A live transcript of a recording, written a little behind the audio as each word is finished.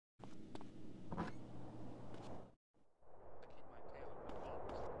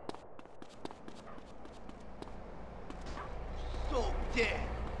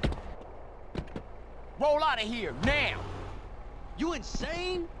out of here, now! You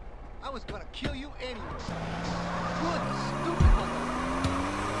insane? I was gonna kill you anyway. Good, stupid motherfucker.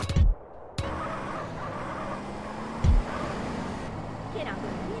 Get out of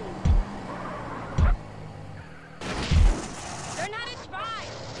here. They're not a tribe.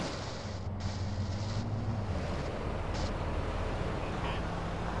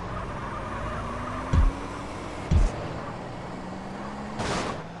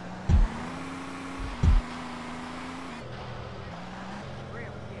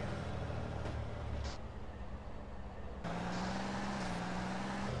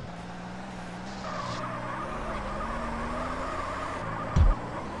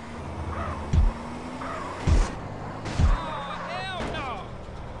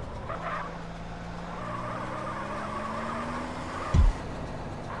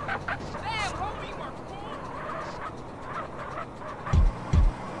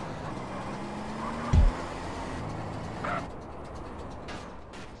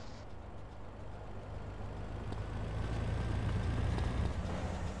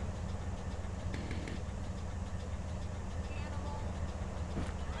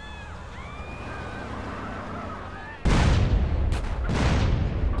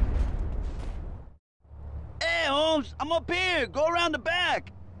 I'm up here. Go around the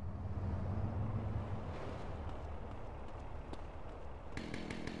back.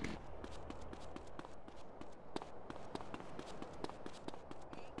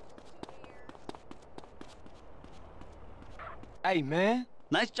 Hey, man.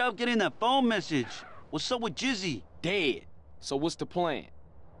 Nice job getting that phone message. What's up with Jizzy? Dead. So what's the plan?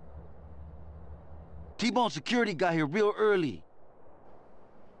 T-Bone security got here real early.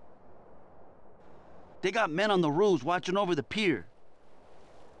 They got men on the roofs watching over the pier.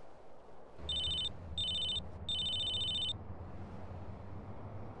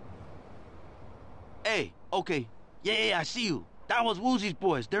 Hey, okay. Yeah, I see you. That was Woozy's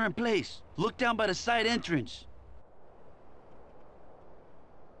boys. They're in place. Look down by the side entrance.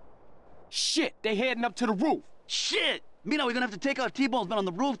 Shit, they heading up to the roof. Shit! Mina, we're gonna have to take out T-Bone's men on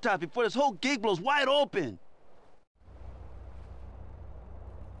the rooftop before this whole gig blows wide open.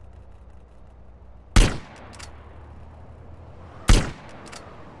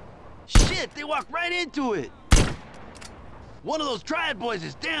 Shit, they walked right into it. One of those triad boys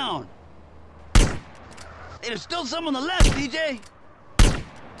is down. Hey, there's still some on the left, DJ.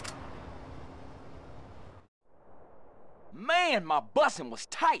 Man, my busing was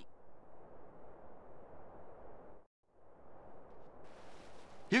tight.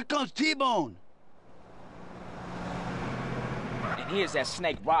 Here comes T-Bone. And here's that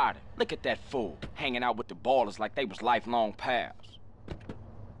snake rider. Look at that fool, hanging out with the ballers like they was lifelong pals.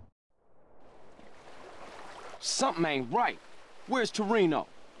 Something ain't right. Where's Torino?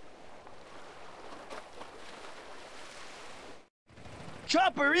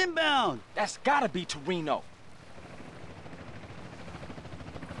 Chopper inbound. That's gotta be Torino.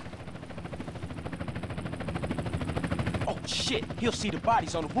 Oh shit, he'll see the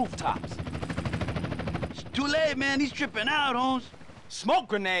bodies on the rooftops. It's too late, man. He's tripping out, Holmes. Smoke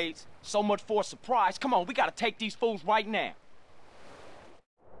grenades? So much for a surprise. Come on, we gotta take these fools right now.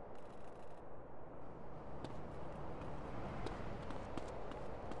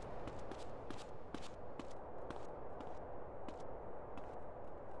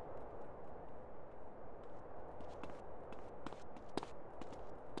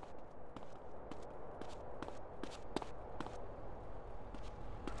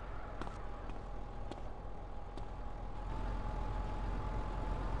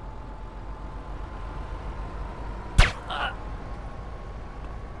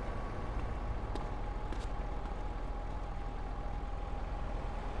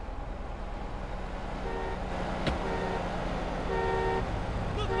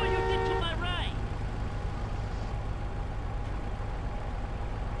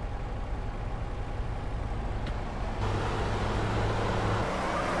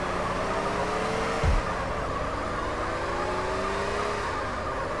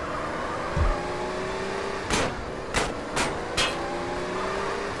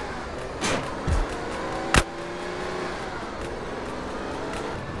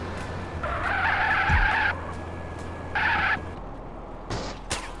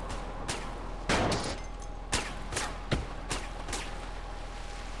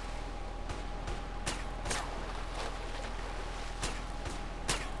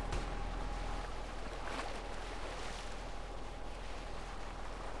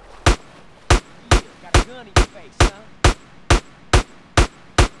 Gun in your face, huh?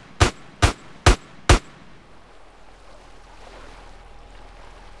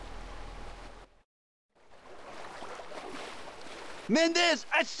 Mendez,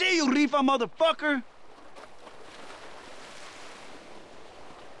 I see you, Rifa motherfucker!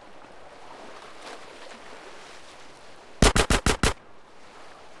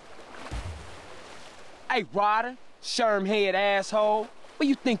 Hey, Ryder, sherm-head asshole. Where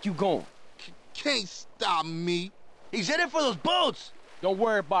you think you going? Can't stop me. He's headed for those boats! Don't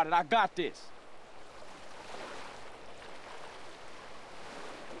worry about it, I got this.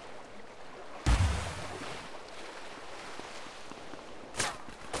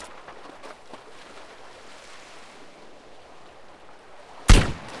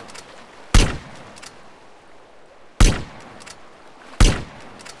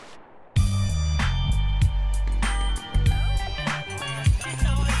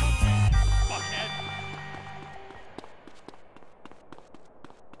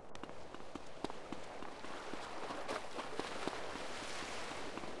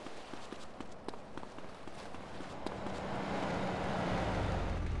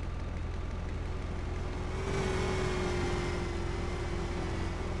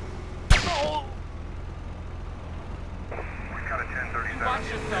 Watch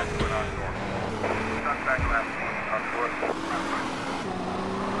yourself.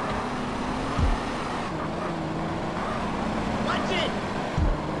 Watch it!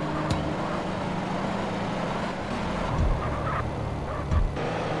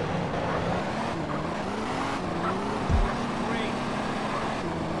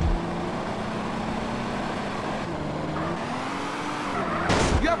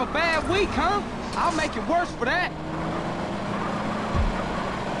 You have a bad week, huh? I'll make it worse for that.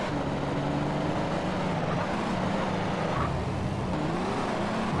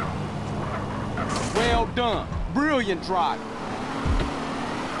 Well done. Brilliant driving.